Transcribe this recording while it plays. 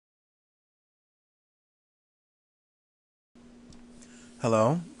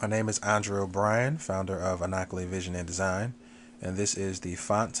Hello, my name is Andre O'Brien, founder of Anakle Vision and Design, and this is the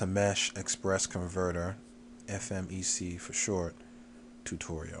Font to Mesh Express Converter, FMEC for short,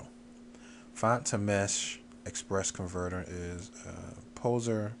 tutorial. Font to Mesh Express Converter is a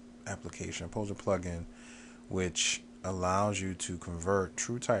Poser application, a Poser plugin, which allows you to convert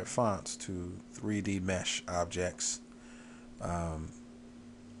TrueType fonts to 3D mesh objects.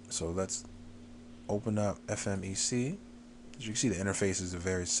 So let's open up FMEC. As you can see, the interface is a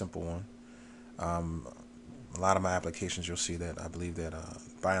very simple one. A lot of my applications, you'll see that I believe that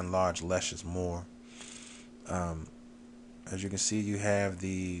by and large, less is more. As you can see, you have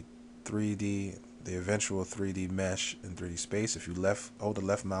the eventual 3D mesh in 3D space. If you hold the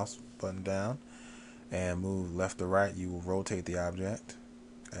left mouse button down and move left to right, you will rotate the object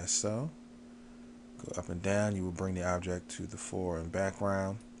as so. Go up and down, you will bring the object to the fore and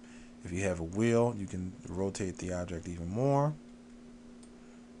background. If you have a wheel, you can rotate the object even more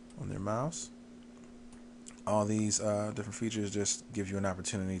on your mouse. All these different features just give you an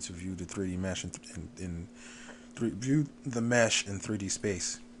opportunity to view the 3D mesh view the mesh in 3D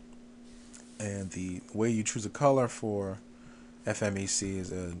space. And the way you choose a color for FMEC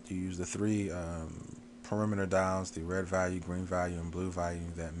is you use the three perimeter dials: the red value, green value, and blue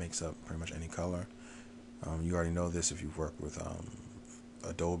value that makes up pretty much any color. You already know this if you've worked with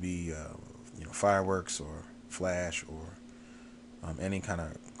Adobe, Fireworks or Flash or any kind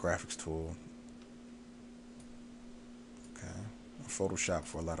of graphics tool. Okay, Photoshop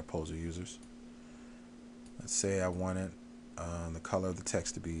for a lot of Poser users. Let's say I wanted the color of the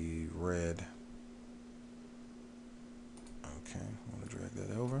text to be red. Okay, I want to drag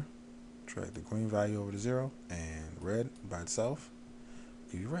that over. Drag the green value over to 0, and red by itself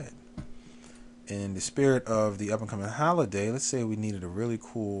give you red. In the spirit of the up-and-coming holiday, let's say we needed a really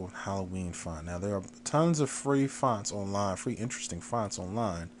cool Halloween font. Now, there are tons of free fonts online, free interesting fonts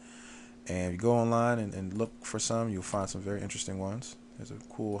online. And if you go online and look for some, you'll find some very interesting ones. There's a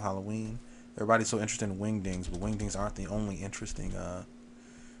cool Halloween. Everybody's so interested in wingdings, but wingdings aren't the only interesting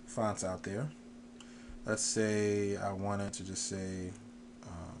fonts out there. Let's say I wanted to just say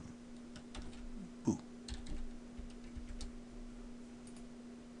Boo.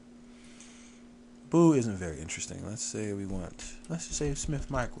 Boo isn't very interesting. Let's just say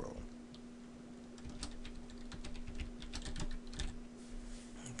Smith Micro.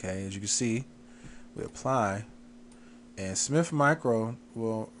 Okay, as you can see, we apply, and Smith Micro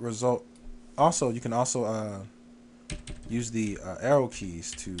will result. Also, you can also use the arrow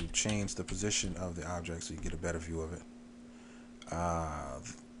keys to change the position of the object so you get a better view of it.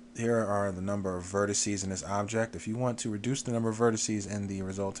 Here are the number of vertices in this object. If you want to reduce the number of vertices in the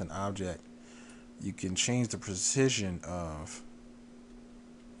resultant object, you can change the precision of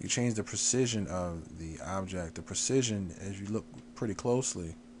the object. The precision, as you look pretty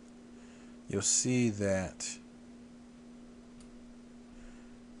closely, you'll see that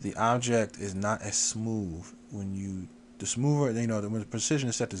the object is not as smooth when the precision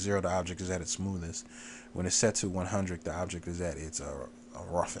is set to 0, the object is at its smoothest. When it's set to 100, the object is at its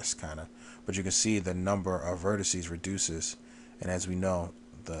roughest kind of. But you can see the number of vertices reduces, and as we know,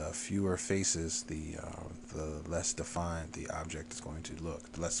 the fewer faces, the less defined the object is going to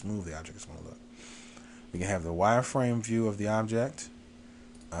look, the less smooth the object is going to look. We can have the wireframe view of the object.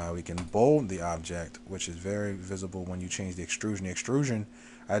 We can bold the object, which is very visible when you change the extrusion. The extrusion,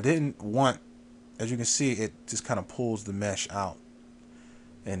 I didn't want, as you can see, it just kind of pulls the mesh out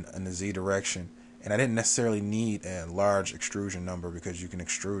in the Z direction. And I didn't necessarily need a large extrusion number because you can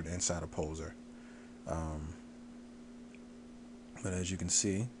extrude inside a Poser. But as you can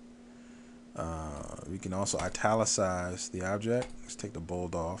see, we can also italicize the object. Let's take the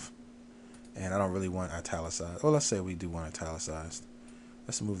bold off. And I don't really want italicized. Well, let's say we do want italicized.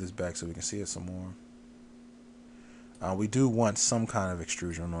 Let's move this back so we can see it some more. We do want some kind of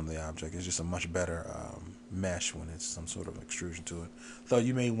extrusion on the object. It's just a much better mesh when it's some sort of extrusion to it. Though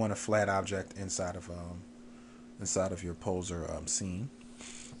you may want a flat object inside of your Poser scene.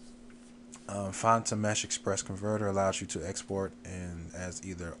 Font to Mesh Express Converter allows you to export as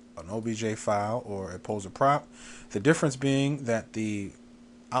either an OBJ file or a Poser prop. The difference being that the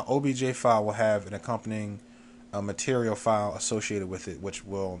OBJ file will have an accompanying material file associated with it, which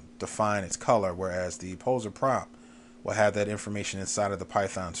will define its color, whereas the Poser prop will have that information inside of the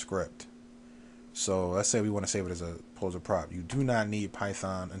Python script. So let's say we want to save it as a Poser prop. You do not need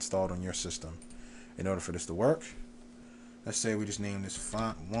Python installed on your system in order for this to work. Let's say we just name this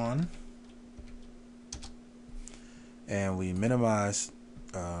font 1, and we minimize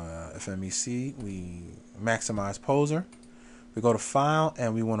FMEC. We maximize Poser. We go to File,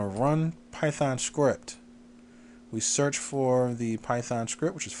 and we want to run Python script We search for the Python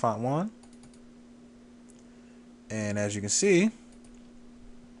script, which is font 1. And as you can see,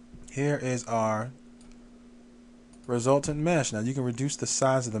 here is our resultant mesh. Now you can reduce the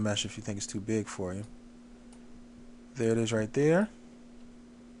size of the mesh if you think it's too big for you. There it is right there.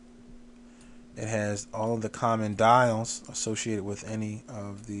 It has all of the common dials associated with any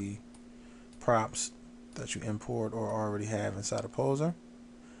of the props that you import or already have inside a poser.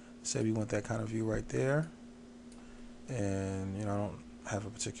 Say we want that kind of view right there. And I don't have a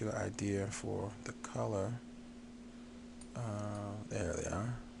particular idea for the color. There they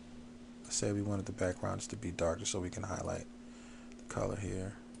are. Say we wanted the background just to be darker so we can highlight the color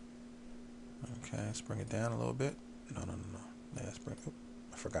here. Okay, let's bring it down a little bit. No. Yeah, let's bring. Oh,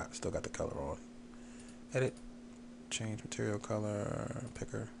 I forgot. Still got the color on. Edit. Change material color.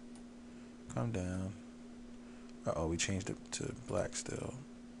 Picker. Come down. Uh-oh, we changed it to black still.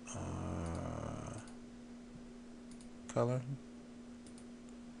 Color.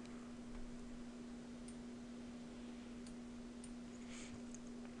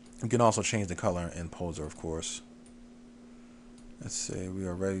 You can also change the color in Poser, of course. Let's say we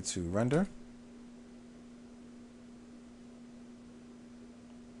are ready to render.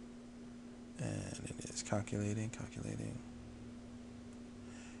 And it is calculating.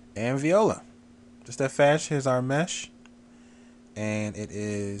 And Viola. Just that fast. Here's our mesh. And it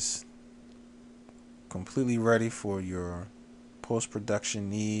is completely ready for your post-production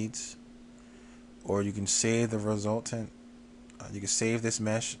needs. Or you can save the resultant. You can save this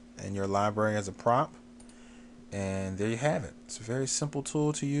mesh in your library as a prop. And there you have it. It's a very simple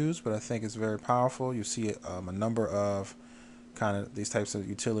tool to use, but I think it's very powerful. You see a number of kind of these types of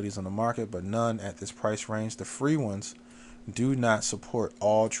utilities on the market, but none at this price range. The free ones do not support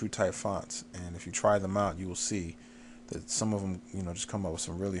all TrueType fonts, and if you try them out, you will see that some of them, just come up with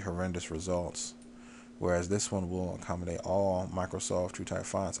some really horrendous results. Whereas this one will accommodate all Microsoft TrueType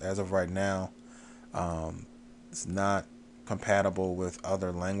fonts. As of right now, it's not compatible with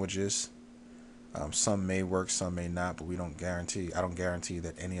other languages. Some may work, some may not, but I don't guarantee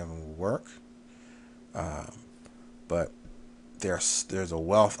that any of them will work. But there's a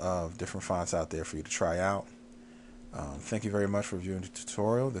wealth of different fonts out there for you to try out. Thank you very much for viewing the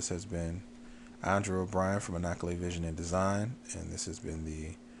tutorial. This has been Andrew O'Brien from Monopoly Vision and Design, and this has been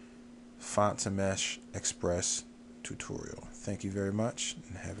the Font to Mesh Express tutorial. Thank you very much,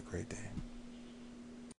 and have a great day.